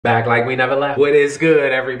Back like we never left. What is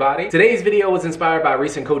good, everybody? Today's video was inspired by a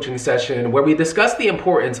recent coaching session where we discussed the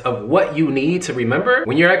importance of what you need to remember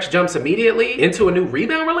when your ex jumps immediately into a new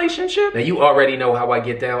rebound relationship. Now, you already know how I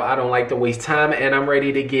get down. I don't like to waste time, and I'm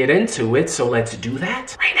ready to get into it, so let's do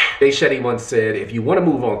that right now. Jay Shetty once said, if you want to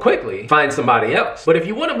move on quickly, find somebody else. But if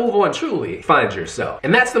you want to move on truly, find yourself.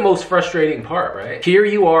 And that's the most frustrating part, right? Here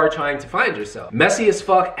you are trying to find yourself. Messy as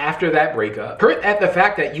fuck after that breakup. Hurt at the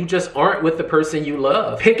fact that you just aren't with the person you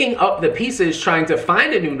love. Picking up the pieces trying to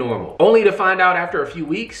find a new normal, only to find out after a few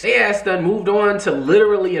weeks, they ass done moved on to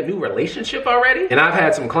literally a new relationship already. And I've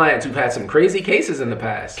had some clients who've had some crazy cases in the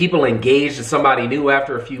past. People engaged to somebody new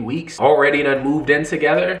after a few weeks, already done moved in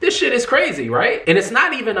together. This shit is crazy, right? And it's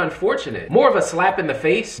not even unfortunate, more of a slap in the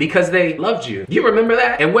face because they loved you. You remember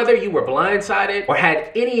that? And whether you were blindsided or had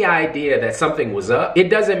any idea that something was up, it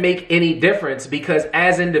doesn't make any difference because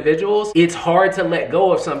as individuals, it's hard to let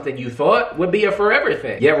go of something you thought would be a forever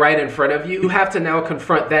thing. Yet right in front of you, you have to now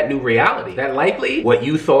confront that new reality. That likely what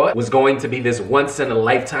you thought was going to be this once in a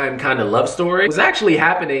lifetime kind of love story was actually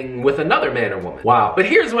happening with another man or woman. Wow. But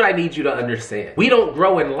here's what I need you to understand. We don't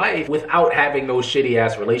grow in life without having those shitty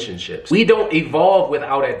ass relationships. We don't evolve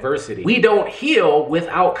without adversity. We don't heal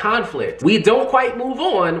without conflict. We don't quite move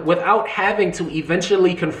on without having to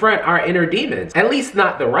eventually confront our inner demons, at least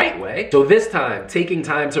not the right way. So this time, taking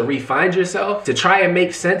time to re-find yourself, to try and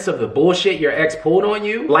make sense of the bullshit your ex pulled on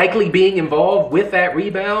you, likely being involved with that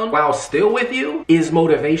rebound while still with you, is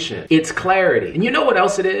motivation. It's clarity. And you know what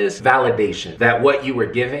else it is? Validation. That what you were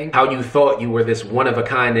giving, how you thought you were this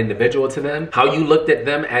one-of-a-kind individual to them, how you looked at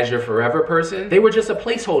them as your forever person, they were just a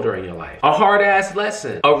placeholder in your life. A hard-ass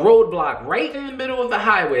lesson. A roadblock right in the middle of the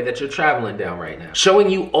highway that you're traveling down right now. Showing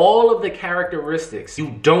you all of the characteristics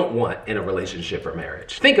you don't want in a relationship or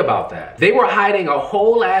marriage. Think about that. They were hiding a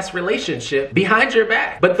whole-ass relationship behind your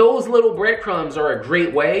back. But those little breadcrumbs are a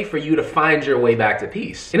great way for you to find your way back to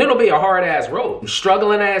peace. And it'll be a hard-ass road.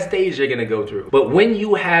 Struggling ass days you're gonna go through. But when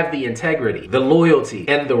you have the integrity, the loyalty,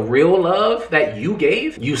 and the real love that you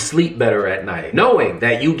gave, you sleep better at night. Knowing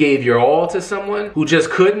that you gave your all to someone who just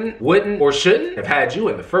couldn't, wouldn't, or shouldn't have had you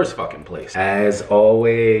in the first fucking place. As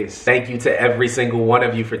always, thank you to every single one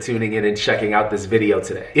of you for tuning in and checking out this video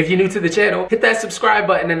today. If you're new to the channel, hit that subscribe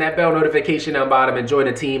button and that bell notification down bottom and join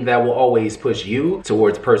a team that will always push you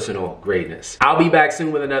towards personal greatness. I'll be back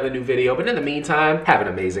soon with another new video, but in the meantime, have an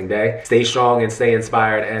amazing day. Stay strong and stay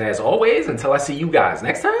inspired, and as always, until I see you guys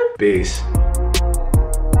next time, peace.